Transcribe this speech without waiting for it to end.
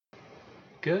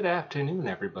Good afternoon,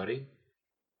 everybody.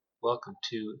 Welcome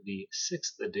to the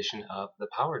sixth edition of the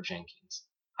Power Jenkins.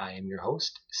 I am your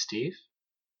host, Steve.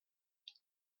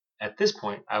 At this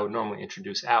point, I would normally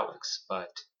introduce Alex,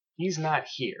 but he's not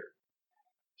here.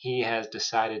 He has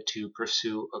decided to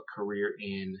pursue a career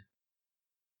in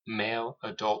male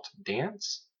adult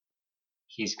dance.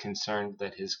 He's concerned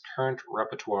that his current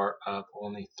repertoire of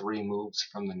only 3 moves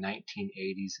from the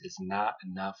 1980s is not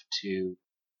enough to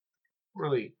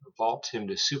really vault him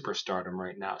to superstardom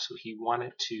right now. So he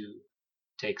wanted to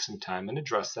take some time and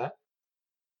address that,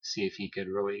 see if he could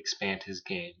really expand his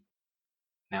game.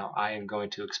 Now, I am going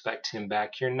to expect him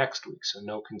back here next week, so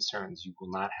no concerns. You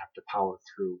will not have to power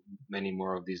through many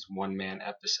more of these one-man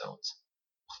episodes.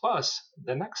 Plus,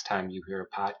 the next time you hear a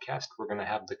podcast, we're going to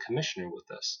have the commissioner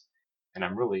with us, and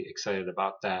I'm really excited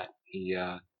about that.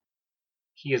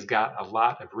 He has got a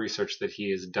lot of research that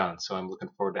he has done, so I'm looking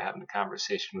forward to having a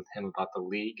conversation with him about the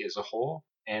league as a whole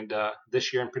and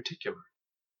this year in particular.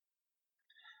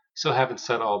 So having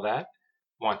said all that,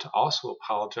 I want to also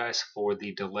apologize for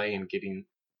the delay in getting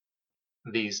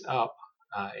these up.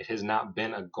 It has not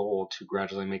been a goal to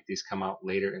gradually make these come out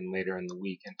later and later in the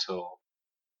week until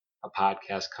a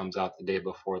podcast comes out the day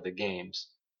before the games.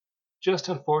 Just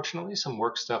unfortunately, some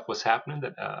work stuff was happening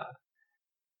that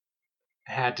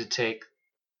had to take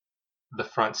the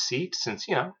front seat since,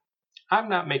 I'm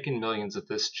not making millions at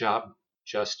this job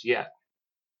just yet.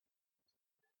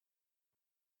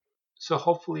 So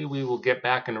hopefully we will get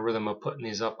back in a rhythm of putting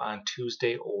these up on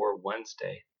Tuesday or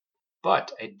Wednesday.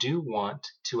 But I do want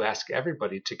to ask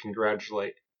everybody to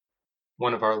congratulate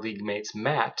one of our league mates,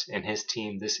 Matt, and his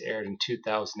team. This aired in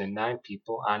 2009,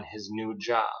 people, on his new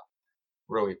job.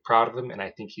 Really proud of him, and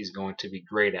I think he's going to be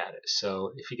great at it.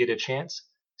 So if you get a chance,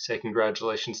 say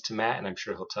congratulations to Matt, and I'm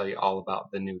sure he'll tell you all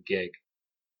about the new gig.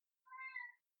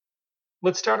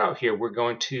 Let's start out here. We're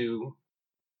going to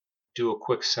do a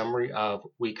quick summary of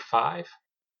Week 5,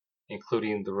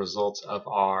 including the results of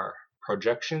our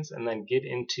projections, and then get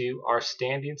into our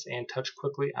standings and touch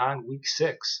quickly on Week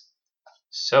 6.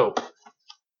 So,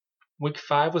 Week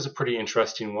 5 was a pretty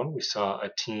interesting one. We saw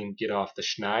a team get off the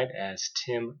schneid as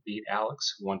Tim beat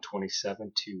Alex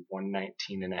 127 to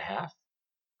 119.5.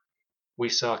 We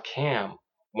saw Cam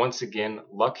once again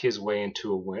luck his way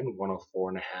into a win,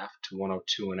 104.5 to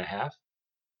 102.5.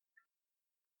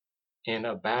 In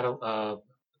a battle of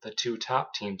the two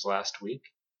top teams last week,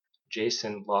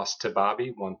 Jason lost to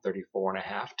Bobby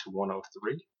 134.5 to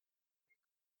 103.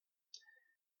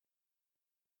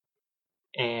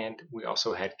 And we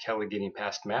also had Kelly getting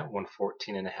past Matt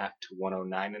 114.5 to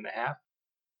 109.5.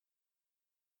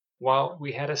 While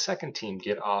we had a second team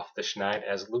get off the schneid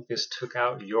as Lucas took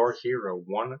out your hero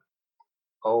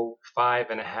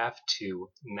 105.5 to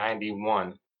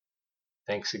 91.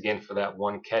 Thanks again for that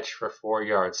one catch for 4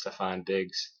 yards, Stefon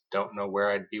Diggs. Don't know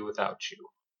where I'd be without you.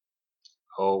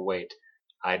 Oh, wait.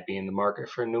 I'd be in the market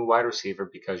for a new wide receiver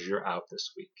because you're out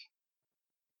this week.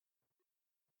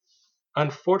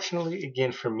 Unfortunately,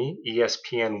 again for me,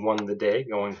 ESPN won the day,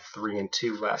 going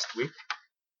 3-2 last week.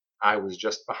 I was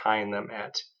just behind them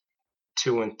at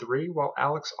 2-3, while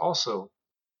Alex also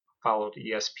followed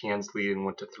ESPN's lead and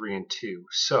went to 3-2.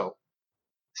 So,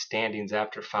 standings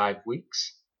after 5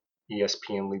 weeks.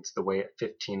 ESPN leads the way at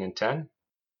 15-10.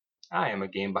 I am a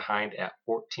game behind at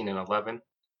 14-11,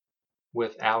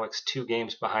 with Alex 2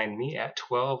 games behind me at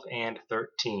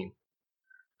 12-13.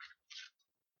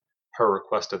 Per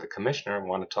request of the commissioner, I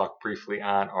want to talk briefly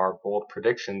on our bold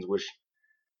predictions, which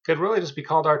could really just be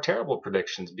called our terrible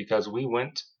predictions because we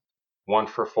went 1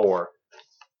 for 4.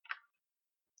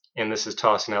 And this is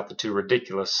tossing out the 2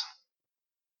 ridiculous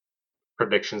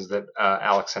predictions that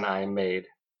Alex and I made.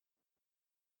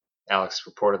 Alex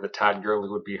reported that Todd Gurley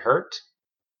would be hurt,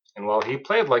 and while he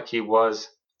played like he was,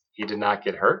 he did not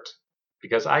get hurt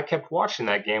because I kept watching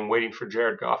that game waiting for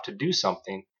Jared Goff to do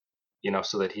something,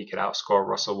 so that he could outscore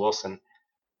Russell Wilson.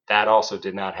 That also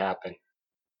did not happen.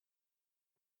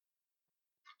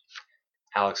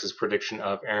 Alex's prediction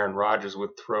of Aaron Rodgers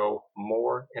would throw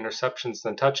more interceptions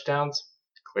than touchdowns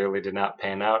clearly did not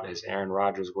pan out, as Aaron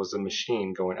Rodgers was a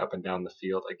machine going up and down the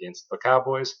field against the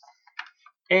Cowboys.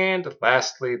 And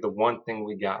lastly, the one thing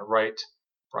we got right,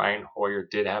 Brian Hoyer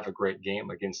did have a great game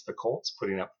against the Colts,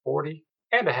 putting up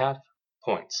 40.5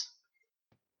 points.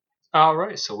 All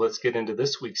right, so let's get into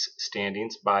this week's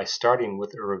standings by starting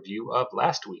with a review of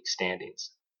last week's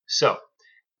standings. So,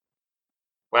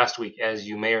 last week, as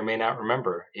you may or may not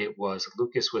remember, it was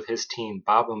Lucas with his team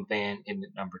Bob Van in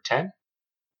at number 10,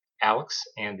 Alex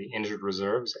and the Injured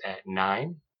Reserves at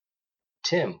 9,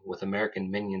 Tim with American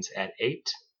Minions at 8,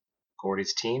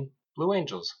 Gordy's team, Blue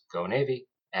Angels, Go Navy,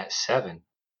 at 7.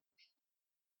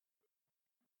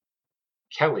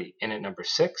 Kelly in at number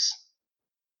 6.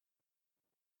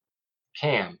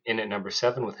 Cam in at number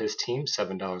 7 with his team,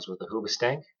 $7 worth of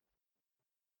Hoobastank.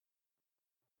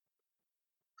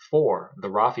 4, the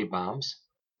Rafi Bombs.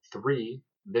 3,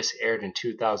 This Aired in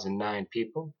 2009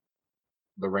 People.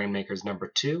 The Rainmakers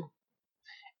number 2.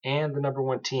 And the number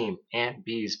 1 team, Aunt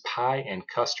B's Pie and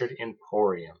Custard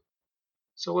Emporium.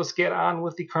 So let's get on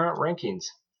with the current rankings.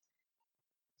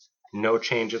 No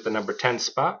change at the number 10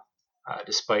 spot.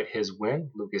 Despite his win,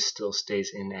 Lucas still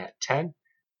stays in at 10.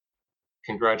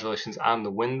 Congratulations on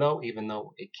the win, though, even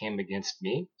though it came against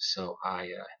me. So I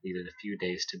needed a few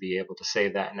days to be able to say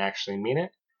that and actually mean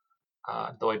it.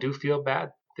 Though I do feel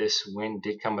bad, this win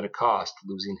did come at a cost,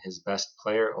 losing his best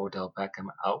player, Odell Beckham,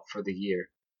 out for the year.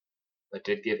 But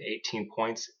did give 18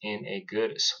 points in a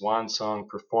good swan song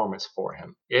performance for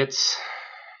him. It's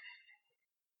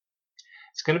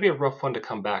going to be a rough one to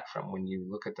come back from when you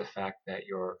look at the fact that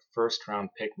your first round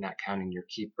pick, not counting your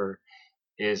keeper,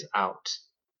 is out.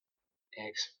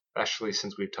 Especially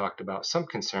since we've talked about some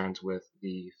concerns with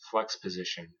the flex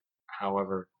position.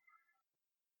 However,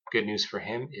 good news for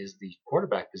him is the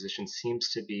quarterback position seems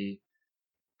to be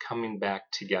coming back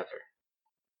together.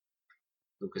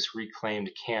 Lucas reclaimed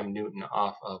Cam Newton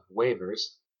off of waivers,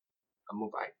 a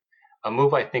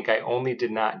move I think I only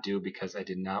did not do because I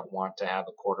did not want to have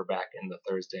a quarterback in the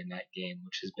Thursday night game,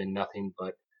 which has been nothing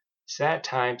but sad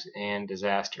times and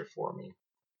disaster for me.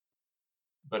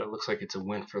 But it looks like it's a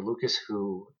win for Lucas,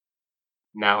 who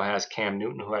now has Cam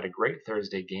Newton, who had a great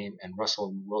Thursday game, and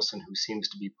Russell Wilson, who seems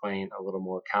to be playing a little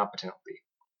more competently.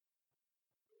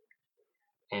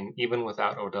 And even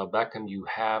without Odell Beckham, you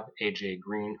have AJ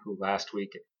Green, who last week,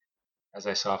 as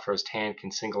I saw firsthand,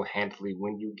 can single-handedly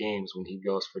win you games when he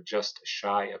goes for just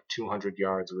shy of 200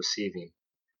 yards receiving.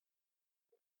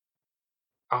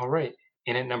 All right,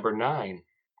 in at number 9,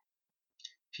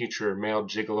 future male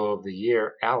gigolo of the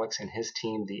year, Alex and his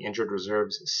team, the Injured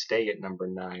Reserves, stay at number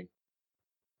 9.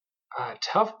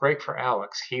 Tough break for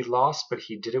Alex. He lost, but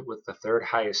he did it with the 3rd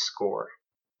highest score.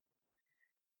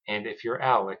 And if you're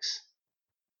Alex,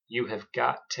 you have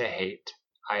got to hate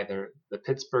either the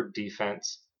Pittsburgh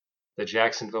defense, the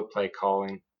Jacksonville play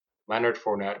calling, Leonard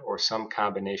Fournette, or some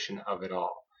combination of it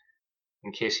all.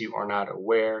 In case you are not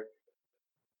aware,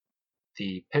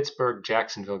 the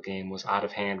Pittsburgh-Jacksonville game was out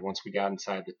of hand once we got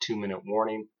inside the 2-minute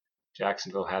warning.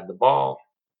 Jacksonville had the ball,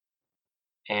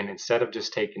 and instead of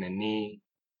just taking a knee,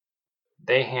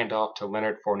 they hand off to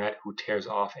Leonard Fournette, who tears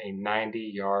off a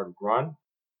 90-yard run,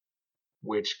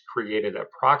 which created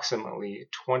approximately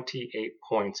 28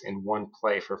 points in one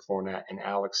play for Fournette, and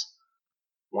Alex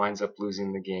winds up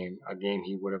losing the game, a game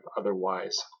he would have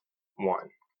otherwise won.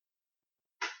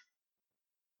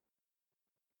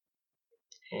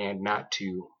 And not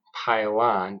to pile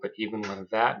on, but even with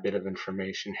that bit of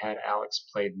information, had Alex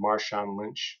played Marshawn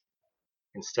Lynch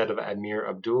instead of Amir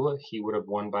Abdullah, he would have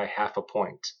won by half a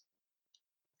point.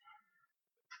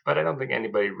 But I don't think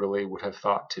anybody really would have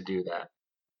thought to do that.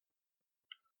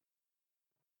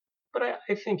 But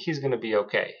I think he's going to be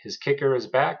okay. His kicker is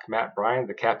back, Matt Bryant,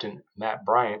 the captain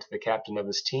of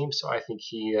his team. So I think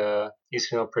he's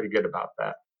feeling pretty good about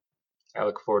that. I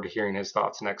look forward to hearing his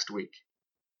thoughts next week.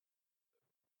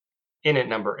 In at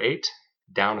number 8,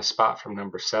 down a spot from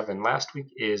number 7 last week,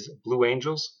 is Blue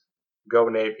Angels. Go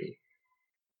Navy.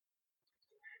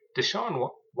 Deshaun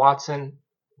Watson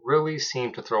really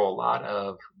seemed to throw a lot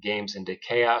of games into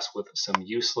chaos with some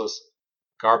useless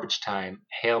garbage time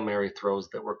Hail Mary throws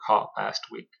that were caught last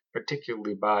week,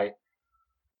 particularly by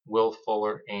Will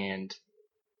Fuller and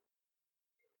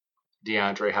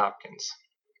DeAndre Hopkins.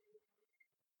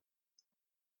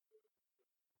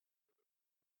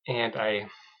 And I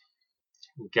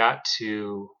got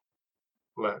to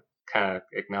kind of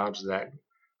acknowledge that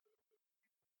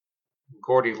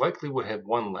Gordy likely would have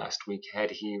won last week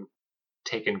had he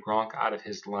taken Gronk out of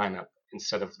his lineup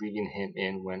instead of leaving him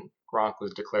in when Gronk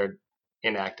was declared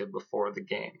inactive before the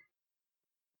game.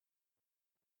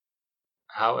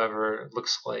 However, it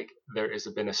looks like there has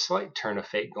been a slight turn of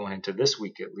fate going into this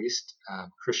week at least.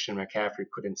 Christian McCaffrey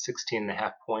put in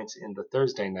 16.5 points in the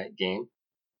Thursday night game,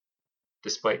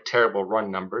 despite terrible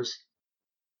run numbers.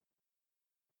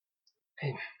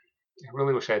 I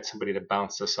really wish I had somebody to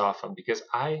bounce this off of, because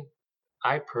I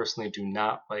personally do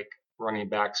not like running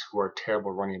backs who are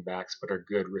terrible running backs but are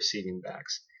good receiving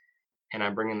backs. And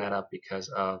I'm bringing that up because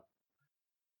of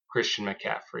Christian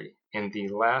McCaffrey. In the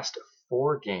last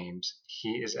 4 games,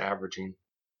 he is averaging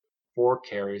 4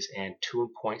 carries and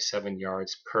 2.7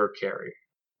 yards per carry.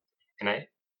 And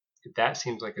that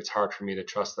seems like it's hard for me to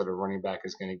trust that a running back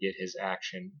is going to get his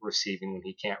action receiving when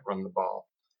he can't run the ball.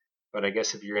 But I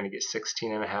guess if you're going to get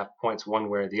 16.5 points one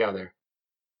way or the other,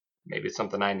 maybe it's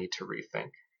something I need to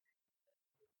rethink.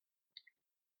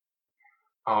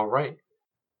 All right.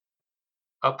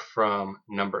 Up from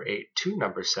number 8 to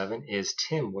number 7 is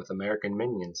Tim with American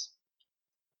Minions.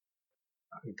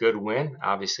 Good win.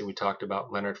 Obviously, we talked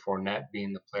about Leonard Fournette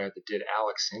being the player that did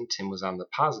Alex in. Tim was on the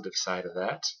positive side of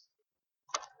that.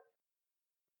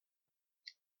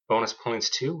 Bonus points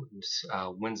too.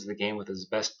 Wins the game with his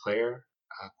best player,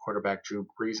 quarterback Drew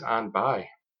Brees, on bye.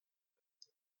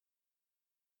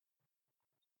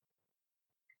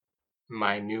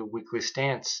 My new weekly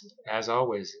stance, as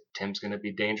always, Tim's going to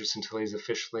be dangerous until he's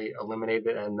officially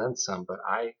eliminated and then some. But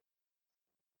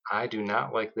I do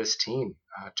not like this team.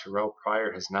 Terrell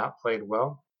Pryor has not played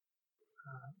well.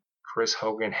 Chris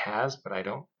Hogan has, but I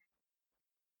don't.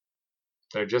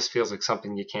 There just feels like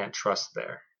something you can't trust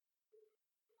there.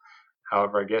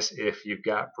 However, I guess if you've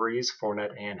got Brees,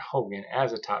 Fournette, and Hogan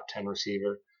as a top 10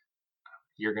 receiver,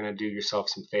 you're going to do yourself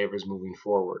some favors moving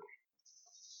forward.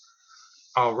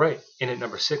 All right, in at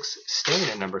number 6, staying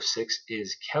at number 6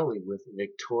 is Kelly with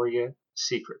Victorious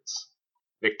Secrets,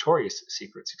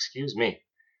 excuse me.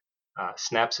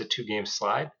 Snaps a 2-game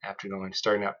slide after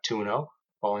starting out 2-0,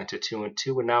 falling to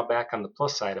 2-2, and now back on the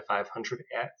plus side of 500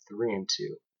 at 3-2.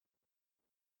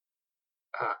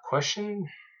 Question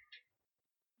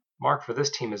mark for this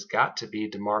team has got to be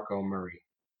DeMarco Murray.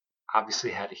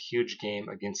 Obviously had a huge game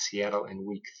against Seattle in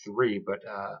week 3, but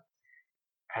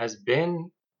has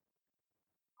been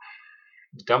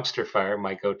dumpster fire.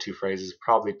 My go-to phrase is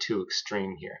probably too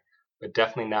extreme here, but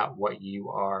definitely not what you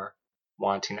are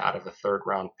wanting out of a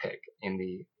third-round pick. In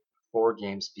the 4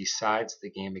 games besides the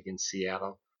game against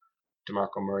Seattle,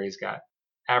 DeMarco Murray's got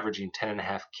averaging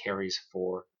 10.5 carries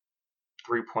for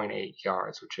 3.8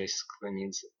 yards, which basically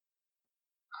means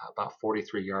about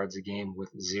 43 yards a game with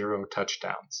 0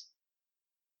 touchdowns.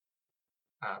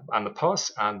 On the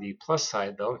plus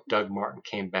side, though, Doug Martin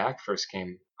came back, first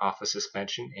game off a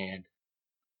suspension, and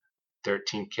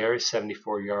 13 carries,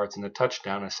 74 yards, and a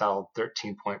touchdown, a solid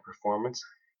 13-point performance.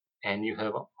 And you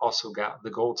have also got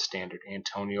the gold standard,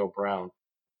 Antonio Brown.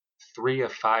 3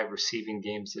 of 5 receiving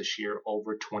games this year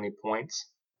over 20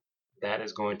 points. That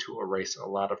is going to erase a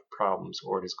lot of problems,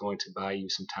 or it is going to buy you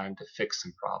some time to fix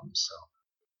some problems. So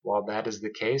while that is the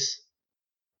case,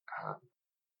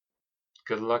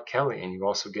 good luck, Kelly. And you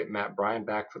also get Matt Bryan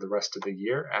back for the rest of the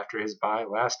year after his bye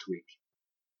last week.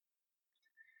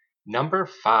 Number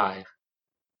 5.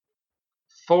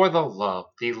 For the love,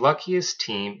 the luckiest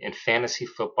team in fantasy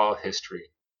football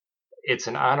history. It's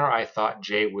an honor I thought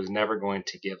Jay was never going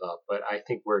to give up, but I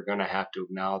think we're going to have to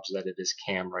acknowledge that it is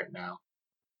Cam right now.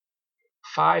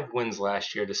 5 wins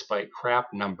last year despite crap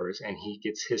numbers, and he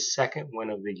gets his second win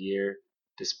of the year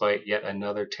despite yet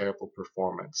another terrible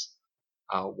performance.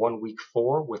 Won week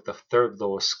 4 with the 3rd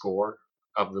lowest score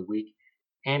of the week,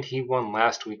 and he won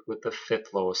last week with the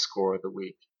 5th lowest score of the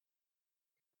week.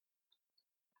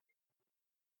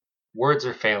 Words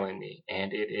are failing me,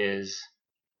 and it is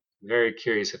very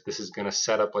curious if this is going to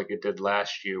set up like it did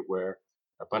last year, where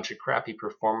a bunch of crappy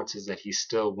performances that he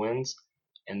still wins,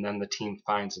 and then the team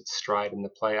finds its stride in the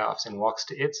playoffs and walks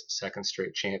to its second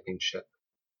straight championship.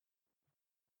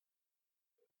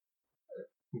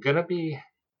 Gonna be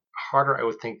harder, I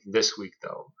would think, this week,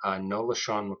 though. No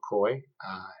LaShawn McCoy,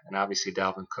 and obviously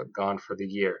Dalvin Cook gone for the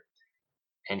year.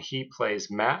 And he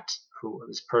plays Matt, who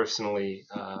is personally,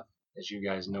 as you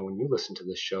guys know when you listen to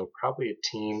this show, probably a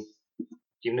team,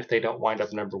 even if they don't wind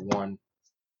up number 1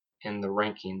 in the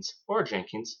rankings or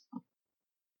Jenkins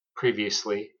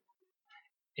previously,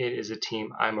 it is a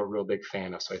team I'm a real big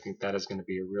fan of. So I think that is going to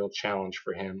be a real challenge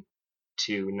for him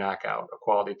to knock out a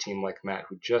quality team like Matt,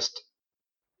 who just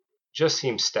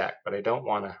seems stacked. But I don't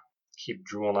want to keep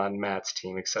drooling on Matt's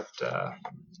team, except I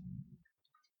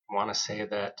want to say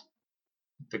that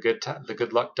the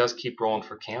good luck does keep rolling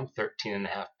for Cam.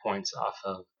 13.5 points off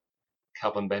of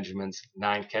Kelvin Benjamin's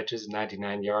 9 catches,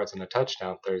 99 yards, and a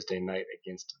touchdown Thursday night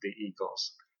against the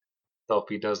Eagles. Though if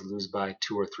he does lose by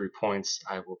 2 or 3 points,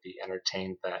 I will be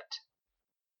entertained that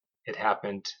it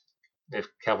happened. If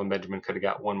Kelvin Benjamin could have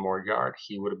got 1 more yard,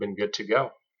 he would have been good to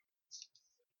go.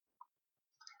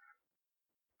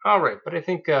 All right, but I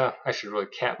think I should really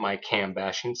cap my Cam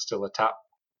bashing. Still a top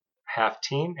half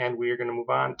team, and we are going to move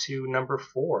on to number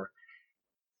 4.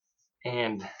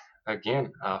 And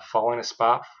again, falling a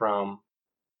spot from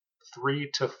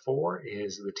 3 to 4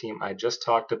 is the team I just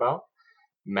talked about.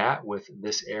 Matt, with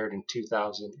this aired in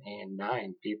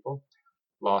 2009, people,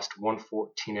 lost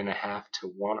 114.5 to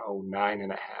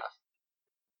 109.5.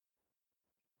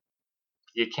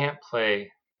 You can't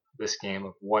play this game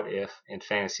of what if in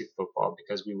fantasy football,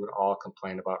 because we would all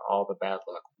complain about all the bad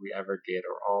luck we ever get,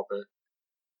 or all the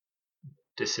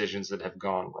decisions that have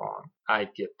gone wrong. I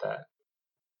get that.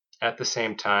 At the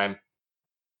same time,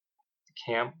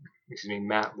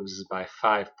 Matt loses by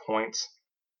 5 points.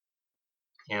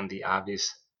 And the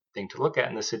obvious thing to look at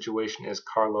in this situation is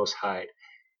Carlos Hyde.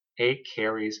 8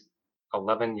 carries,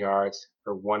 11 yards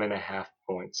for 1.5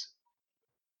 points.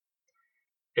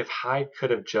 If Hyde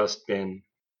could have just been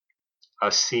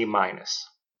a C-,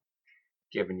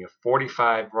 giving you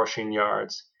 45 rushing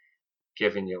yards,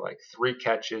 giving you like 3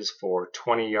 catches for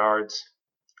 20 yards,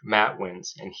 Matt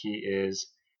wins, and he is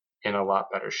in a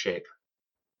lot better shape.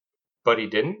 But he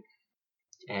didn't,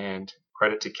 and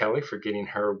credit to Kelly for getting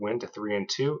her win to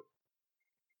 3-2.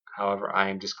 However, I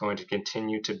am just going to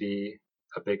continue to be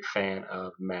a big fan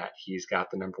of Matt. He's got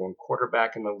the number 1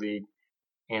 quarterback in the league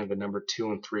and the number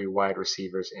 2 and 3 wide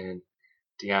receivers in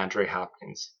DeAndre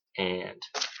Hopkins and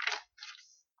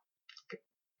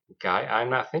a guy I'm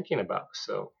not thinking about.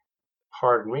 So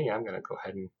pardon me, I'm going to go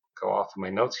ahead and go off of my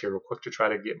notes here real quick to try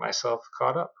to get myself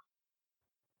caught up.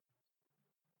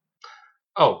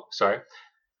 Oh, sorry.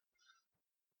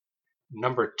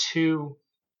 Number 2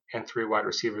 and 3 wide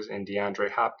receivers in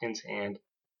DeAndre Hopkins and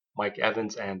Mike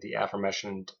Evans and the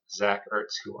aforementioned Zach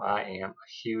Ertz, who I am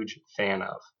a huge fan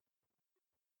of.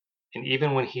 And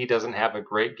even when he doesn't have a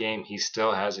great game, he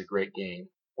still has a great game.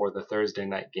 For the Thursday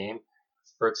night game,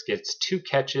 Ertz gets 2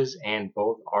 catches and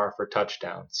both are for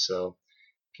touchdowns. So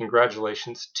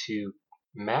congratulations to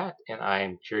Matt, and I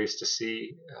am curious to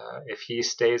see if he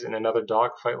stays in another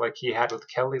dogfight like he had with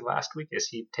Kelly last week as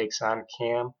he takes on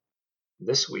Cam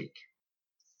this week.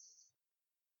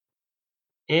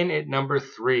 In at number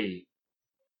 3,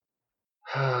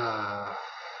 that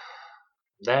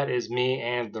is me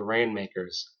and the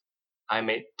Rainmakers. I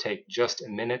may take just a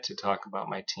minute to talk about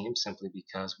my team simply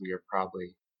because we are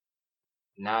probably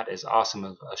not as awesome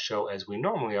of a show as we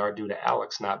normally are due to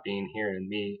Alex not being here and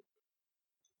me.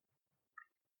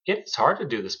 It's hard to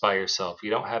do this by yourself. You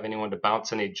don't have anyone to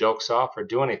bounce any jokes off or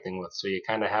do anything with, so you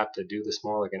kind of have to do this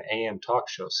more like an AM talk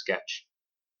show sketch.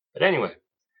 But anyway,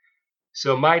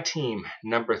 so my team,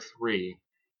 number 3,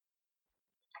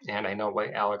 and I know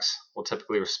like Alex will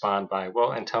typically respond by,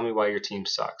 well, and tell me why your team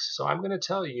sucks. So I'm going to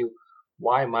tell you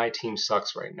why my team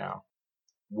sucks right now.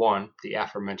 1, the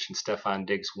aforementioned Stefon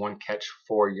Diggs 1 catch,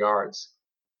 4 yards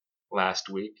last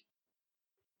week.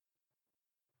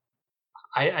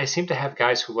 I seem to have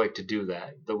guys who like to do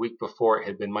that. The week before it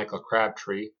had been Michael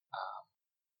Crabtree,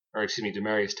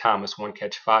 Demaryius Thomas, 1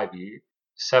 catch,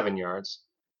 7 yards.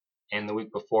 And the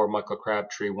week before, Michael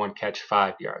Crabtree, 1 catch,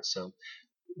 5 yards. So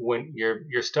when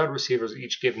your stud receivers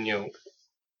each giving you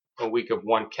a week of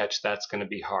 1 catch, that's going to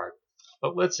be hard.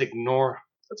 But let's ignore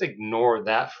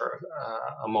that for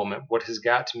a moment. What has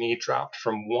got me dropped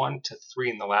from 1 to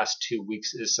 3 in the last 2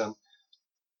 weeks is some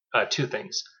 2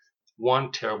 things.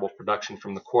 1, terrible production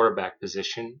from the quarterback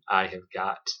position. I have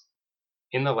got,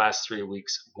 in the last 3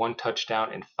 weeks, 1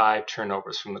 touchdown and 5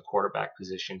 turnovers from the quarterback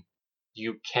position.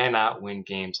 You cannot win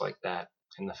games like that.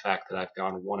 And the fact that I've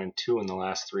gone 1-2 in the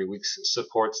last 3 weeks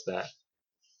supports that.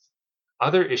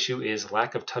 Other issue is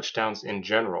lack of touchdowns in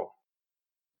general.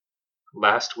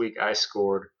 Last week I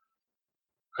scored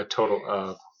a total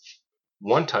of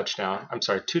 2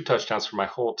 touchdowns for my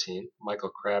whole team, Michael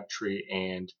Crabtree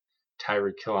and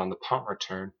Tyreek Hill on the punt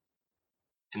return.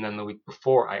 And then the week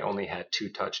before, I only had 2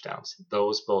 touchdowns,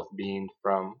 those both being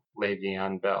from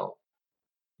Le'Veon Bell.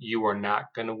 You are not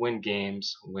going to win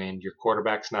games when your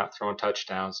quarterback's not throwing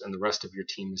touchdowns and the rest of your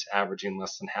team is averaging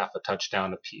less than half a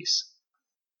touchdown apiece.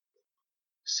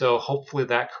 So hopefully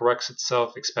that corrects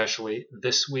itself, especially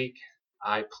this week.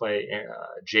 I play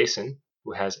Jason,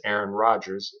 who has Aaron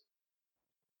Rodgers.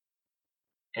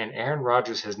 And Aaron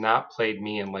Rodgers has not played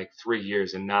me in like 3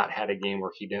 years and not had a game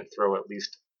where he didn't throw at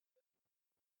least,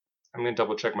 I'm going to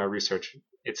double check my research.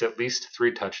 It's at least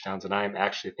 3 touchdowns, and I am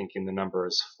actually thinking the number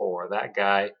is 4. That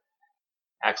guy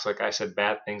acts like I said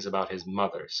bad things about his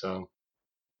mother. So,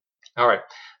 all right,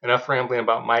 enough rambling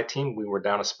about my team. We were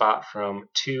down a spot from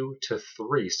 2 to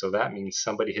 3, so that means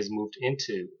somebody has moved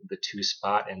into the 2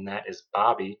 spot, and that is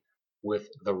Bobby with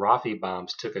the Rafi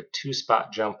Bombs. Took a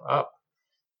 2-spot jump up.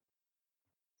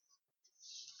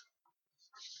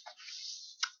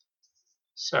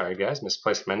 Sorry guys,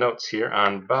 misplaced my notes here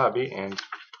on Bobby, and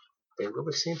they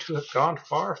really seem to have gone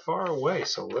far, far away.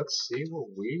 So let's see what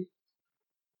we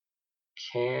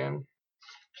can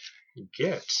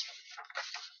get.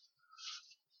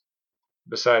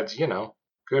 Besides,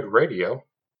 good radio.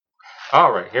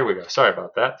 All right, here we go. Sorry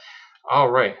about that.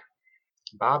 All right,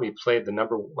 Bobby played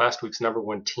last week's number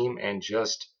 1 team and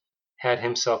just had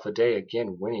himself a day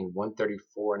again, winning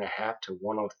 134.5 to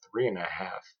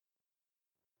 103.5.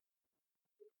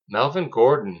 Melvin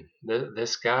Gordon,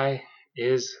 this guy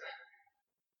is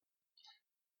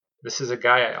this is a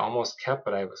guy I almost kept,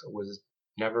 but I was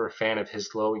never a fan of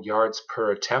his low yards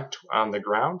per attempt on the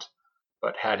ground,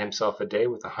 but had himself a day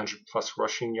with 100 plus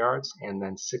rushing yards and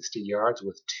then 60 yards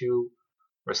with 2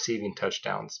 receiving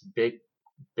touchdowns.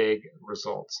 Big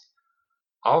results.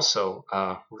 Also,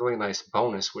 a really nice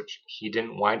bonus, which he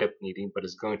didn't wind up needing, but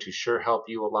is going to sure help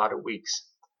you a lot of weeks.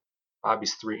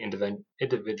 Bobby's 3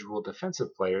 individual defensive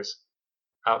players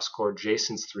outscored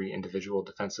Jason's 3 individual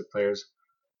defensive players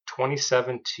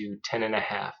 27 to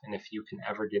 10.5. And if you can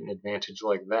ever get an advantage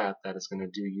like that, that is going to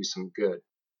do you some good.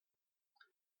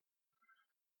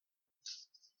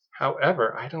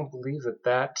 However, I don't believe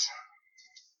that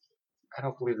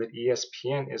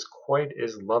ESPN is quite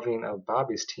as loving of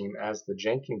Bobby's team as the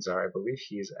Jenkins are. I believe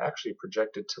he is actually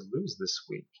projected to lose this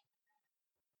week.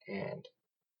 And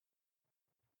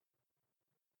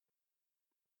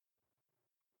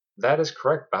that is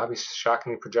correct. Bobby's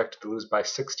shockingly projected to lose by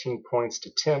 16 points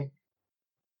to Tim.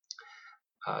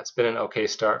 It's been an okay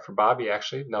start for Bobby,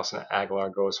 actually. Nelson Aguilar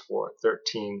goes for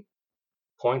 13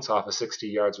 points off of 60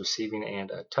 yards receiving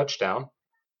and a touchdown,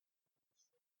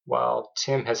 while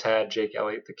Tim has had Jake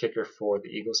Elliott, the kicker for the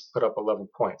Eagles, put up 11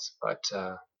 points. But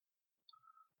looking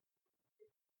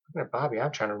at Bobby,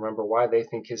 I'm trying to remember why they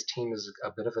think his team is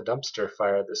a bit of a dumpster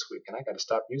fire this week, and I got to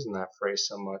stop using that phrase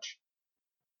so much.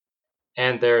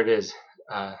 And there it is.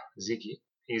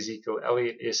 Ezekiel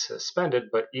Elliott is suspended,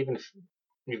 but even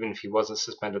if he wasn't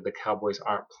suspended, the Cowboys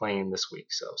aren't playing this week.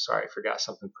 So sorry, I forgot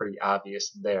something pretty obvious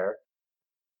there.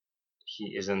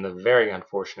 He is in the very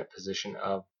unfortunate position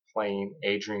of playing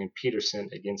Adrian Peterson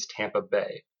against Tampa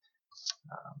Bay.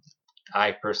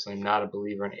 I personally am not a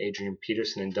believer in Adrian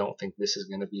Peterson and don't think this is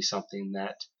going to be something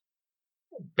that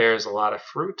bears a lot of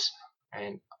fruit.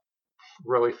 And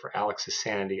really, for Alex's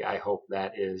sanity, I hope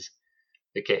that is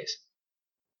the case.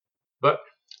 But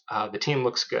the team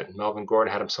looks good. Melvin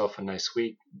Gordon had himself a nice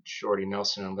week. Jordy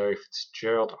Nelson and Larry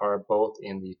Fitzgerald are both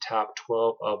in the top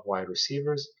 12 of wide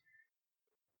receivers.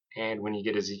 And when you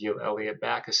get Ezekiel Elliott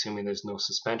back, assuming there's no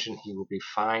suspension, he will be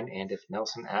fine. And if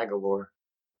Nelson Aguilar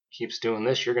keeps doing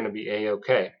this, you're going to be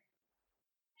A-OK.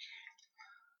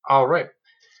 All right,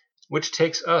 which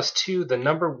takes us to the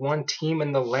number 1 team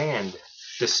in the land,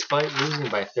 despite losing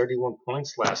by 31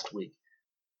 points last week.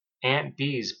 Aunt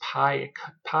B's Pie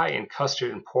and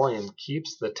Custard Emporium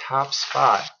keeps the top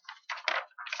spot.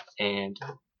 And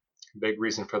big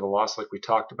reason for the loss, like we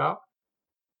talked about.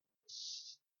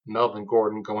 Melvin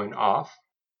Gordon going off.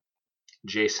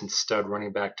 Jason stud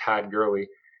running back Todd Gurley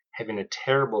having a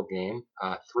terrible game,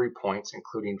 3 points,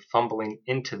 including fumbling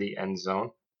into the end zone.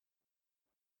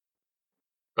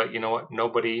 But you know what?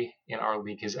 Nobody in our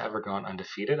league has ever gone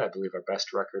undefeated. I believe our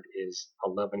best record is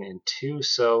 11-2,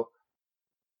 so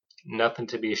nothing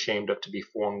to be ashamed of to be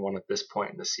 4-1 at this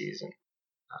point in the season.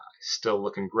 Still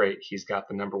looking great. He's got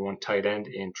the number 1 tight end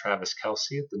in Travis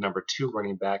Kelce, the number 2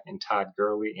 running back in Todd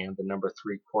Gurley, and the number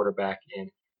 3 quarterback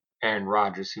in Aaron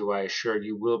Rodgers, who I assure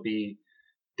you will be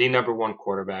the number 1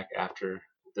 quarterback after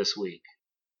this week.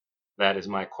 That is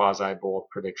my quasi-bold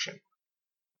prediction.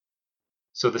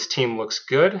 So this team looks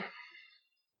good,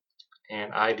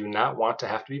 and I do not want to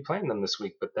have to be playing them this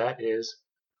week, but that is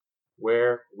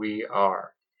where we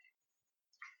are.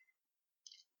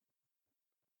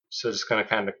 So just going to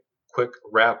kind of quick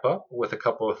wrap up with a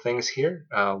couple of things here.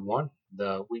 One,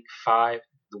 the week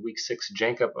 6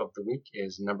 jank up of the week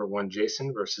is number 1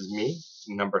 Jason versus me,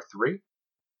 number 3.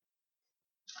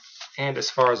 And as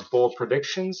far as bold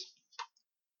predictions,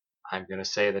 I'm going to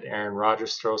say that Aaron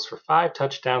Rodgers throws for 5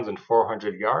 touchdowns and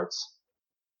 400 yards.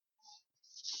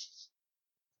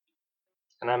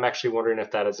 And I'm actually wondering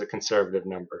if that is a conservative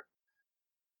number.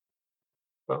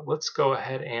 But let's go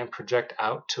ahead and project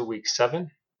out to week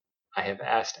 7. I have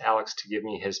asked Alex to give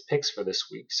me his picks for this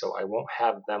week, so I won't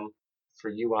have them for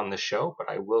you on the show, but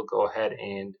I will go ahead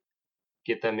and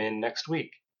get them in next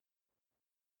week.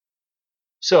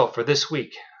 So for this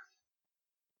week,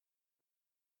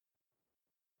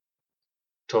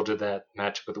 told you that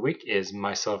matchup of the week is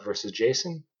myself versus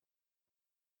Jason.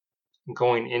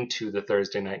 Going into the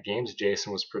Thursday night games,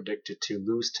 Jason was predicted to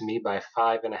lose to me by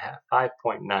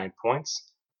 5.9 points.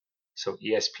 So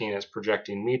ESPN is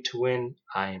projecting me to win.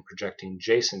 I am projecting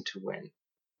Jason to win.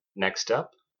 Next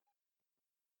up,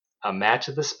 a match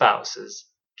of the spouses.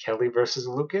 Kelly versus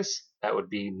Lucas. That would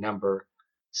be number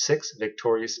 6,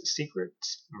 Victoria's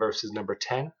Secrets, versus number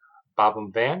 10, Bob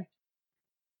Van.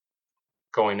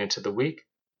 Going into the week,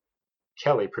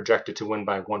 Kelly projected to win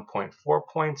by 1.4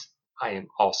 points. I am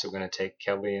also going to take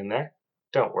Kelly in there.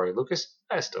 Don't worry, Lucas.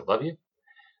 I still love you.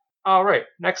 All right,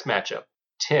 next matchup.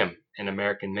 Tim and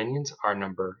American Minions, our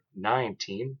number 9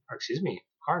 team,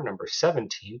 our number 7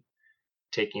 team,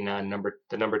 taking on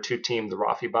the number 2 team, the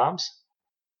Rafi Bombs.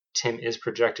 Tim is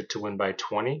projected to win by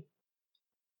 20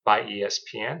 by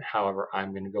ESPN. However,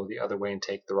 I'm going to go the other way and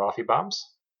take the Rafi Bombs.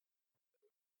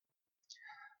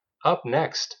 Up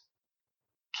next,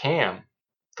 Cam,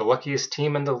 the luckiest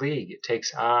team in the league,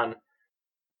 takes on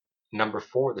number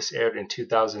 4. This aired in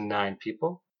 2009,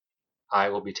 people. I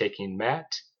will be taking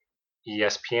Matt.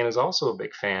 ESPN is also a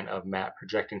big fan of Matt,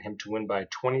 projecting him to win by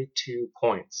 22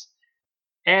 points.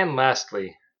 And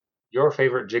lastly, your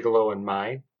favorite gigolo and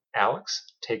mine,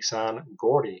 Alex, takes on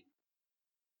Gordy.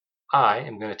 I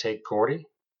am going to take Gordy.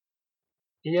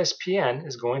 ESPN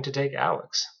is going to take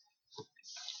Alex.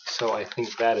 So I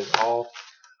think that is all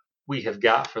we have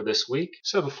got for this week.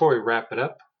 So before we wrap it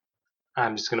up,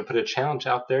 I'm just going to put a challenge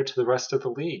out there to the rest of the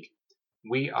league.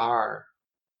 We are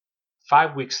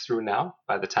 5 weeks through now.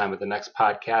 By the time of the next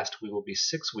podcast, we will be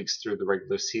 6 weeks through the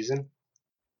regular season,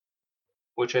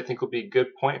 which I think will be a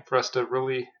good point for us to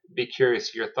really be curious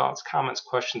of your thoughts, comments,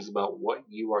 questions about what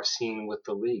you are seeing with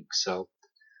the league. So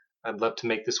I'd love to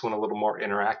make this one a little more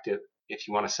interactive. If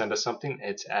you want to send us something,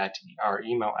 it's at our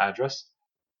email address,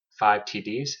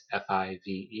 5TDs,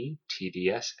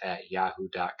 FIVETDS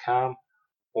 @yahoo.com,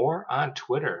 or on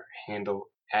Twitter, handle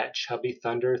at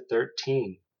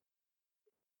ChubbyThunder13.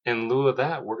 In lieu of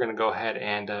that, we're going to go ahead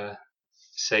and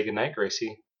say goodnight,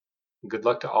 Gracie. Good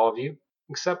luck to all of you,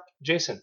 except Jason.